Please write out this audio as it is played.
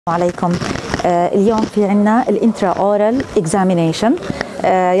عليكم. اليوم في عنا الانترا اورال اكزامينيشن.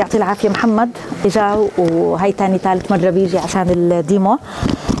 يعطي العافيه محمد اجا وهي ثاني ثالث مره بيجي عشان الديمو.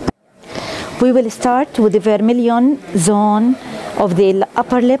 We will start with the vermilion zone of the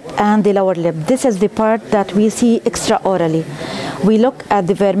upper lip and the lower lip. This is the part that we see extraorally. We look at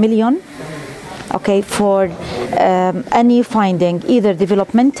the vermilion, okay, for any finding, either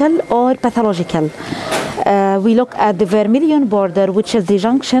developmental or pathological. We look at the vermilion border, which is the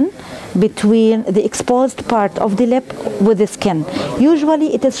junction between the exposed part of the lip with the skin. Usually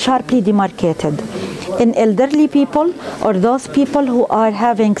it is sharply demarcated. In elderly people or those people who are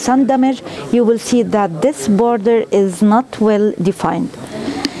having sun damage, you will see that this border is not well defined.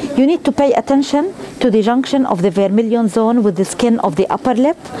 You need to pay attention to the junction of the vermilion zone with the skin of the upper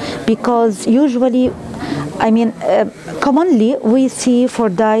lip, because usually, commonly we see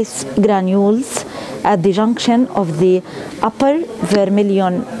Fordyce granules at the junction of the upper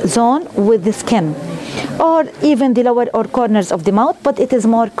vermilion zone with the skin, or even the lower or corners of the mouth, but it is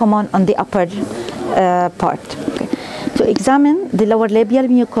more common on the upper part. Okay. To examine the lower labial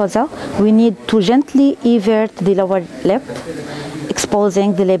mucosa, we need to gently evert the lower lip,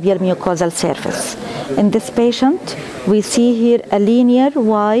 exposing the labial mucosal surface. In this patient, we see here a linear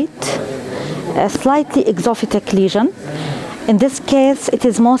white, slightly exophytic lesion. In this case, it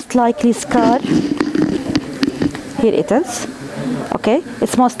is most likely scar. Here it is. Okay,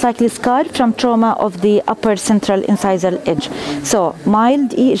 it's most likely scar from trauma of the upper central incisal edge. So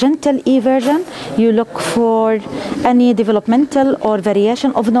mild, gentle eversion. You look for any developmental or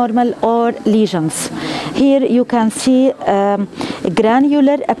variation of normal or lesions. Here you can see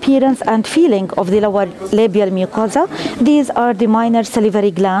granular appearance and feeling of the lower labial mucosa. These are the minor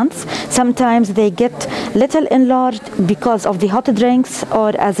salivary glands. Sometimes they get little enlarged because of the hot drinks or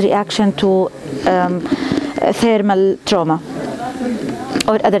as reaction to thermal trauma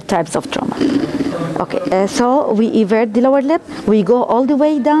or other types of trauma. Okay, so we evert the lower lip. We go all the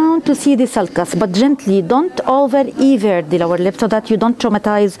way down to see the sulcus, but gently, don't over evert the lower lip so that you don't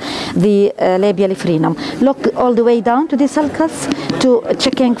traumatize the labial frenum. Look all the way down to the sulcus to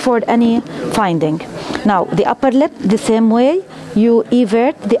checking for any finding. Now the upper lip, the same way, you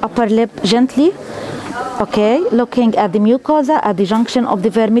evert the upper lip gently. Okay, looking at the mucosa, at the junction of the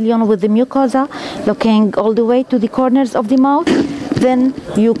vermilion with the mucosa, looking all the way to the corners of the mouth. Then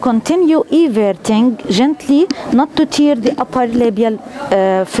you continue everting gently, not to tear the upper labial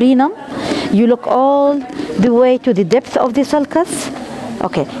frenum. You look all the way to the depth of the sulcus.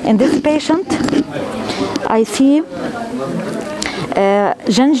 Okay, in this patient, I see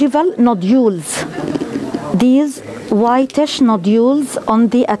gingival nodules. These whitish nodules on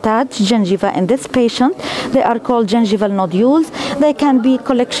the attached gingiva in this patient, they are called gingival nodules. They can be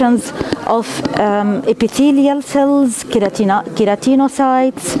collections of epithelial cells,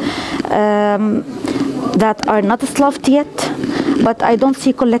 keratinocytes that are not sloughed yet, but I don't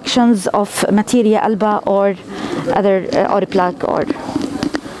see collections of materia alba or other or plaque or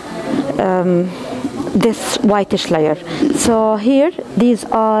this whitish layer. So here, these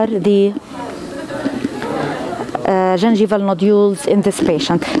are the gingival nodules in this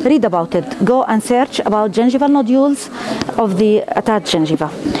patient. Read about it. Go and search about gingival nodules of the attached gingiva.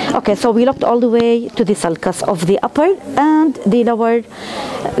 Okay, so we looked all the way to the sulcus of the upper and the lower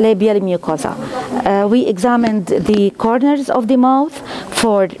labial mucosa. We examined the corners of the mouth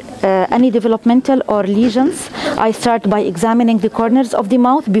for any developmental or lesions. I start by examining the corners of the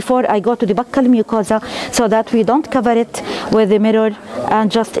mouth before I go to the buccal mucosa, so that we don't cover it with the mirror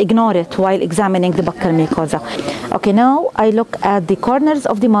and just ignore it while examining the buccal mucosa. Okay, now I look at the corners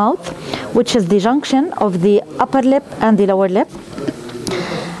of the mouth, which is the junction of the upper lip and the lower lip,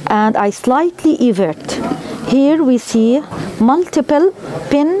 and I slightly evert. Here we see multiple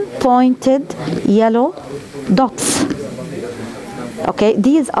pinpointed yellow dots. Okay,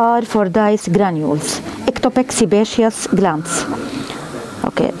 these are Fordyce granules, ectopic sebaceous glands.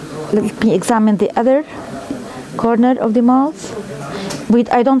 Okay, let me examine the other corner of the mouth.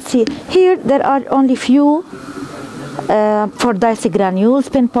 I don't see, here there are only few Fordyce granules,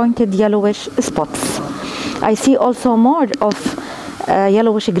 pinpointed yellowish spots. I see also more of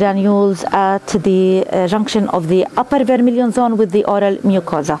yellowish granules at the junction of the upper vermilion zone with the oral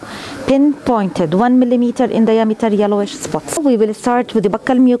mucosa. Pinpointed 1 millimeter in diameter yellowish spots. We will start with the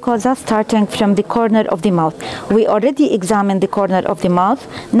buccal mucosa, starting from the corner of the mouth. We already examined the corner of the mouth.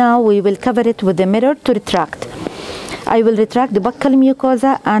 Now we will cover it with the mirror to retract. I will retract the buccal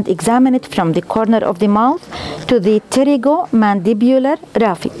mucosa and examine it from the corner of the mouth to the pterygomandibular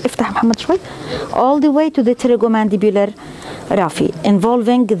raphe. افتح محمد شوي. All the way to the pterygomandibular raphe,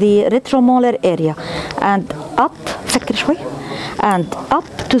 involving the retromolar area, and up, سكر شوي, and up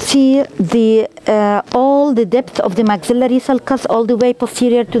to see the all the depth of the maxillary sulcus all the way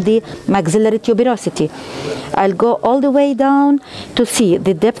posterior to the maxillary tuberosity. I'll go all the way down to see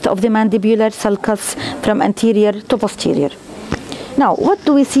the depth of the mandibular sulcus from anterior to posterior. Now, what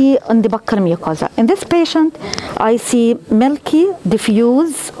do we see on the buccal mucosa? In this patient, I see milky,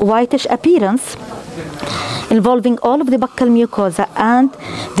 diffuse, whitish appearance involving all of the buccal mucosa, and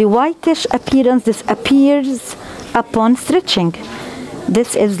the whitish appearance disappears upon stretching.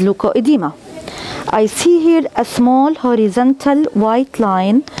 This is leukoedema. I see here a small horizontal white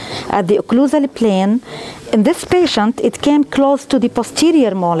line at the occlusal plane. In this patient, it came close to the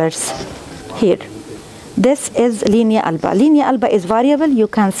posterior molars here. This is linea alba. Linea alba is variable. You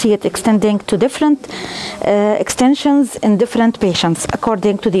can see it extending to different extensions in different patients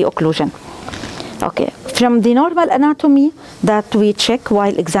according to the occlusion. Okay, from the normal anatomy that we check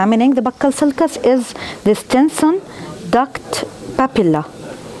while examining the buccal sulcus is the Stenson duct papilla.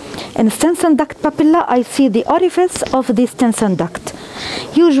 In Stenson duct papilla, I see the orifice of the Stenson duct.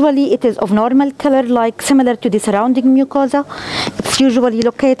 Usually it is of normal color, like similar to the surrounding mucosa. It's usually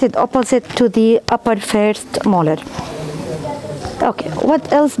located opposite to the upper first molar. Okay,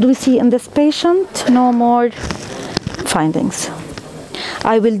 what else do we see in this patient? No more findings.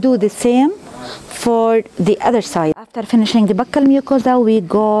 I will do the same for the other side. After finishing the buccal mucosa, we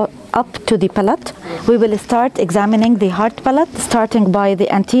go up to the palate. We will start examining the hard palate, starting by the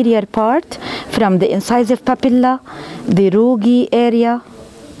anterior part, from the incisive papilla, the rugae area,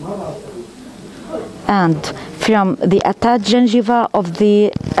 and from the attached gingiva of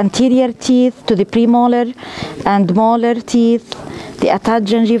the anterior teeth to the premolar and molar teeth, the attached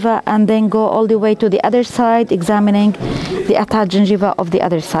gingiva, and then go all the way to the other side, examining the attached gingiva of the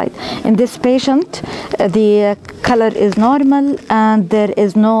other side. In this patient, the color is normal and there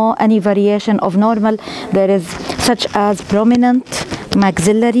is no any variation of normal. There is such as prominent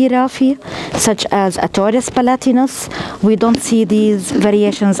maxillary raphe, such as a torus palatinus. We don't see these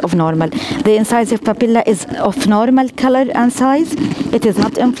variations of normal. The incisive papilla is of normal color and size. It is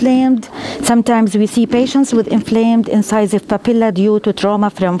not inflamed. Sometimes we see patients with inflamed incisive papilla due to trauma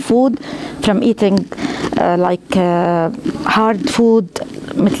from food, from eating hard food,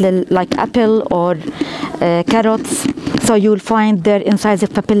 like apple or carrots. So you'll find their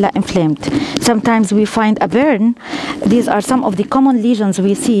incisive papilla inflamed. Sometimes we find a burn. These are some of the common lesions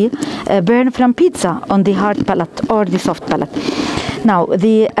we see, burn from pizza on the hard palate or the soft palate. Now,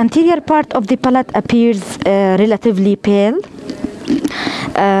 the anterior part of the palate appears relatively pale.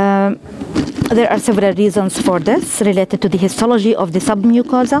 There are several reasons for this related to the histology of the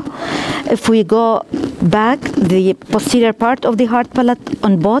submucosa. If we go back, the posterior part of the hard palate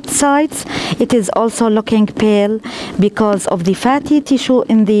on both sides, it is also looking pale because of the fatty tissue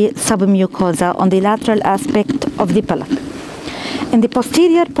in the submucosa on the lateral aspect of the palate. In the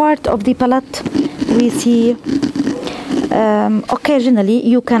posterior part of the palate, we see occasionally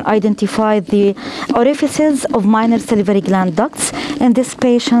you can identify the orifices of minor salivary gland ducts. In this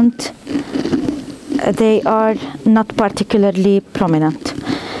patient, they are not particularly prominent.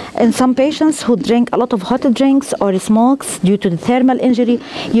 In some patients who drink a lot of hot drinks or smokes due to the thermal injury,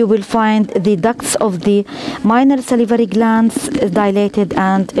 you will find the ducts of the minor salivary glands dilated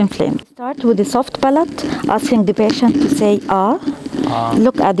and inflamed. Start with the soft palate, asking the patient to say ah.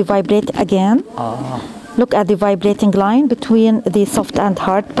 Look at the vibrate again. Look at the vibrating line between the soft and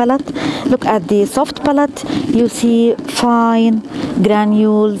hard palate. Look at the soft palate. You see fine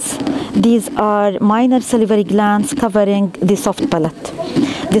granules. These are minor salivary glands covering the soft palate.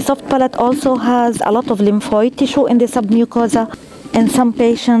 The soft palate also has a lot of lymphoid tissue in the submucosa. In some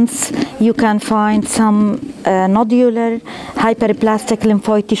patients, you can find some nodular hyperplastic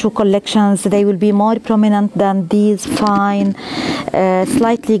lymphoid tissue collections. They will be more prominent than these fine,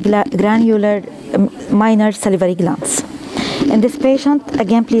 slightly granular minor salivary glands. In this patient,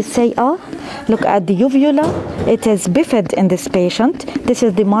 again, please say ah. Look at the uvula. It is bifid in this patient. This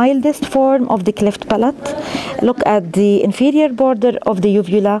is the mildest form of the cleft palate. Look at the inferior border of the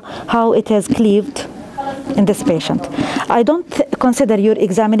uvula, how it has cleaved in this patient. I don't consider your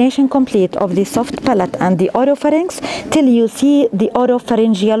examination complete of the soft palate and the oropharynx till you see the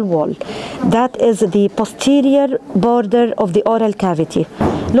oropharyngeal wall. That is the posterior border of the oral cavity.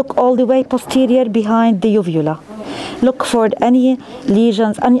 Look all the way posterior behind the uvula. Look for any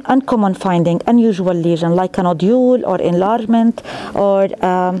lesions, uncommon finding, unusual lesion like a nodule or enlargement or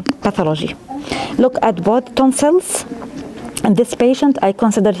pathology. Look at both tonsils. In this patient, I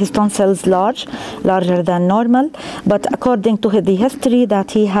consider his tonsils larger than normal, but according to the history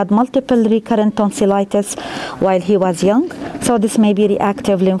that he had multiple recurrent tonsillitis while he was young, so this may be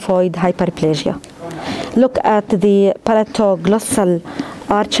reactive lymphoid hyperplasia. look at the palatoglossal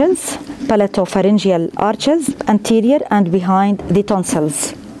arches, palatopharyngeal arches, anterior and behind the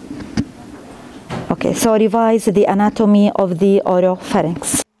tonsils. Okay, so revise the anatomy of the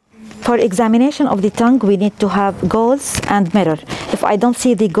oropharynx. For examination of the tongue, we need to have gauze and mirror. If I don't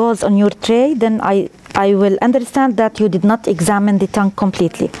see the gauze on your tray, then I will understand that you did not examine the tongue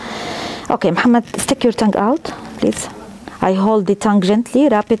completely. Okay, Muhammad, stick your tongue out, please. I hold the tongue gently,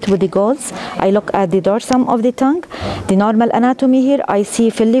 wrap it with the gauze. I look at the dorsum of the tongue. The normal anatomy here, I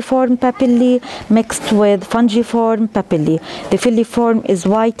see filiform papillae mixed with fungiform papillae. The filiform is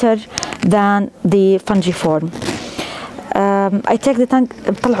whiter than the fungiform. I take the tongue,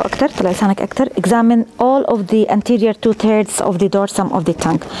 طلعه أكتر, طلع لسانك أكتر. Examine all of the anterior 2/3 of the dorsum of the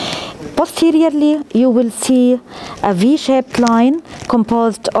tongue. Posteriorly, you will see a V-shaped line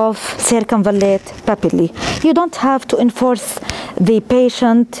composed of circumvallate papillae. You don't have to enforce the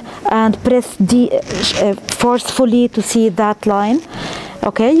patient and press forcefully to see that line.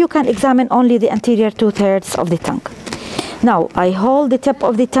 Okay, you can examine only the anterior 2/3 of the tongue. Now, I hold the tip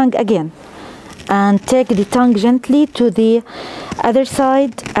of the tongue again and take the tongue gently to the other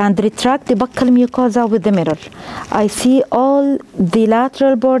side and retract the buccal mucosa with the mirror. I see all the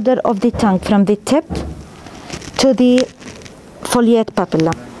lateral border of the tongue from the tip to the foliate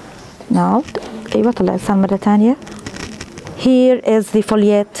papilla. Now, أيوة طلع لسان مرة ثانية. Here is the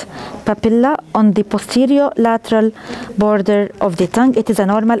foliate papilla on the posterior lateral border of the tongue. It is a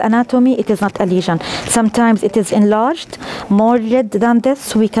normal anatomy, it is not a lesion. Sometimes it is enlarged, more red than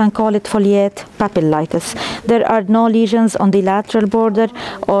this, we can call it foliate papillitis. There are no lesions on the lateral border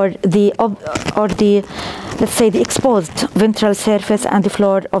or the let's say the exposed ventral surface and the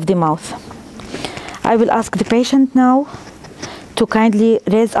floor of the mouth. I will ask the patient now to kindly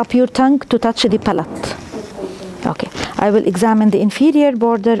raise up your tongue to touch the palate. Okay, I will examine the inferior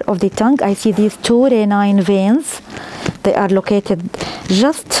border of the tongue. I see these two ranine veins. They are located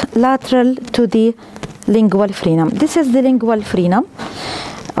just lateral to the lingual frenum. This is the lingual frenum.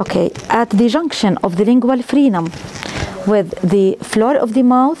 Okay, at the junction of the lingual frenum with the floor of the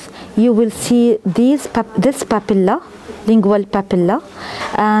mouth, you will see this papilla, lingual papilla,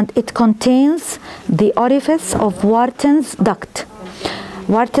 and it contains the orifice of Wharton's duct.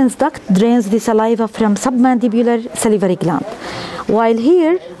 Wharton's duct drains the saliva from submandibular salivary gland. While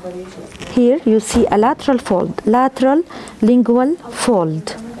here you see a lateral fold, lateral lingual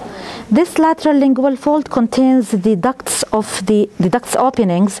fold. This lateral lingual fold contains the ducts of the ducts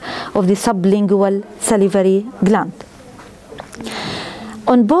openings of the sublingual salivary gland.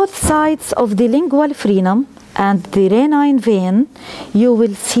 On both sides of the lingual frenum and the ranine vein, you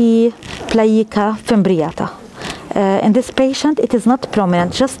will see plica fimbriata. In this patient, it is not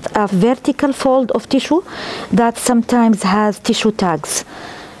prominent, just a vertical fold of tissue that sometimes has tissue tags,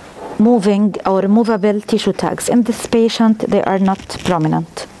 moving or movable tissue tags. In this patient, they are not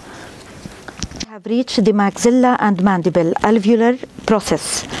prominent. We have reached the maxilla and mandible alveolar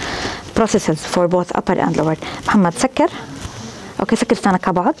processes for both upper and lower. محمد سكر. Okay, سكر لسانك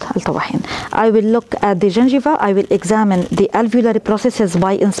على بعض. الطواحين. I will look at the gingiva. I will examine the alveolar processes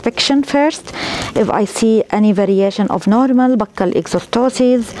by inspection first. If I see any variation of normal, buccal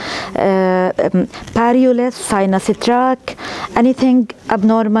exostosis, parulus, sinus tract, anything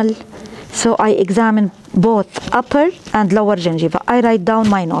abnormal. So I examine both upper and lower gingiva. I write down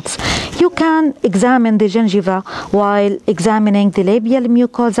my notes. You can examine the gingiva while examining the labial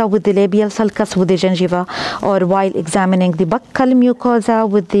mucosa with the labial sulcus with the gingiva, or while examining the buccal mucosa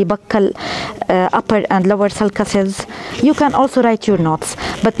with the buccal upper and lower sulcuses. You can also write your notes.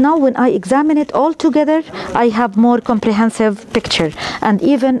 But now when I examine it all together, I have more comprehensive picture, and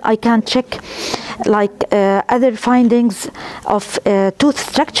even I can check like other findings of tooth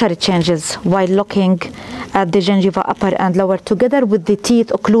structure changes while looking at the gingiva upper and lower together with the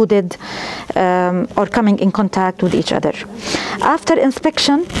teeth occluded or coming in contact with each other. After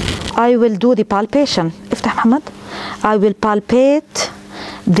inspection, I will do the palpation. افتح محمد. I will palpate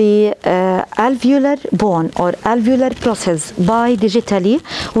the alveolar bone or alveolar process digitally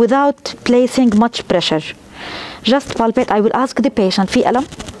without placing much pressure. Just palpate. I will ask the patient في ألم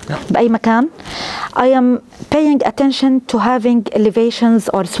بأي مكان. I am paying attention to having elevations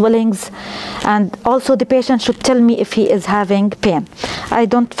or swellings, and also the patient should tell me if he is having pain. I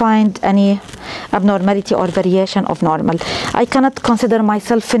don't find any abnormality or variation of normal. I cannot consider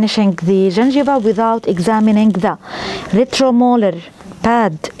myself finishing the gingiva without examining the retromolar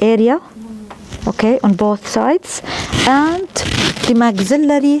pad area, okay, on both sides, and the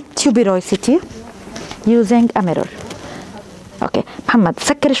maxillary tuberosity using a mirror. Okay, Muhammad,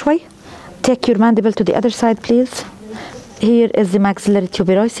 سكر شوي. Take your mandible to the other side, please. Here is the maxillary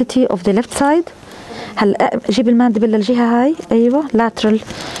tuberosity of the left side. هلا جيب الماندبل للجهة هاي، أيوة lateral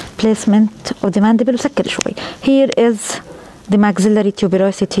placement of the mandible وسكر شوي. Here is the maxillary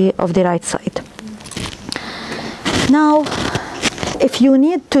tuberosity of the right side. Now, if you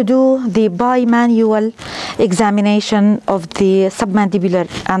need to do the bimanual examination of the submandibular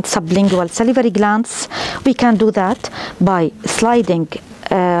and sublingual salivary glands, we can do that by sliding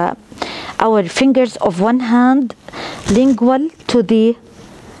our fingers of one hand lingual to the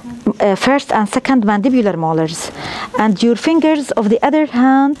first and second mandibular molars, and your fingers of the other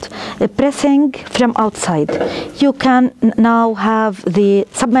hand pressing from outside. You can now have the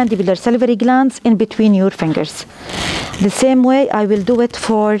submandibular salivary glands in between your fingers. The same way I will do it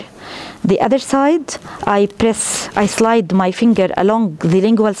for the other side. I slide my finger along the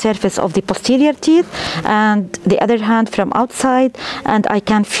lingual surface of the posterior teeth and the other hand from outside, and I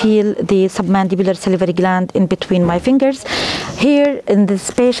can feel the submandibular salivary gland in between my fingers. Here in this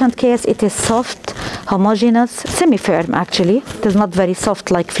patient case, it is soft, homogeneous, semi-firm actually. It is not very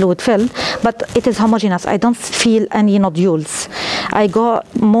soft like fluid filled, but it is homogeneous. I don't feel any nodules. I go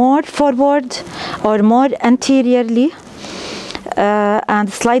more forward or more anteriorly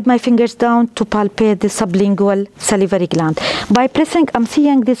and slide my fingers down to palpate the sublingual salivary gland. By pressing, I'm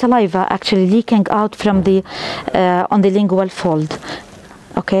seeing the saliva actually leaking out from the on the lingual fold.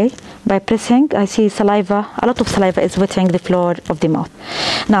 Okay, by pressing, I see saliva, a lot of saliva is wetting the floor of the mouth.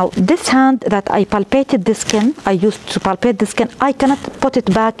 Now, this hand that I palpated the skin, I used to palpate the skin, I cannot put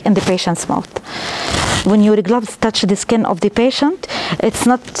it back in the patient's mouth. When your gloves touch the skin of the patient, it's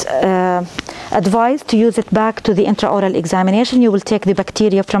not advised to use it back to the intraoral examination. You will take the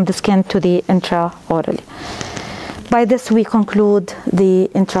bacteria from the skin to the intraorally. By this, we conclude the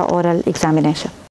intraoral examination.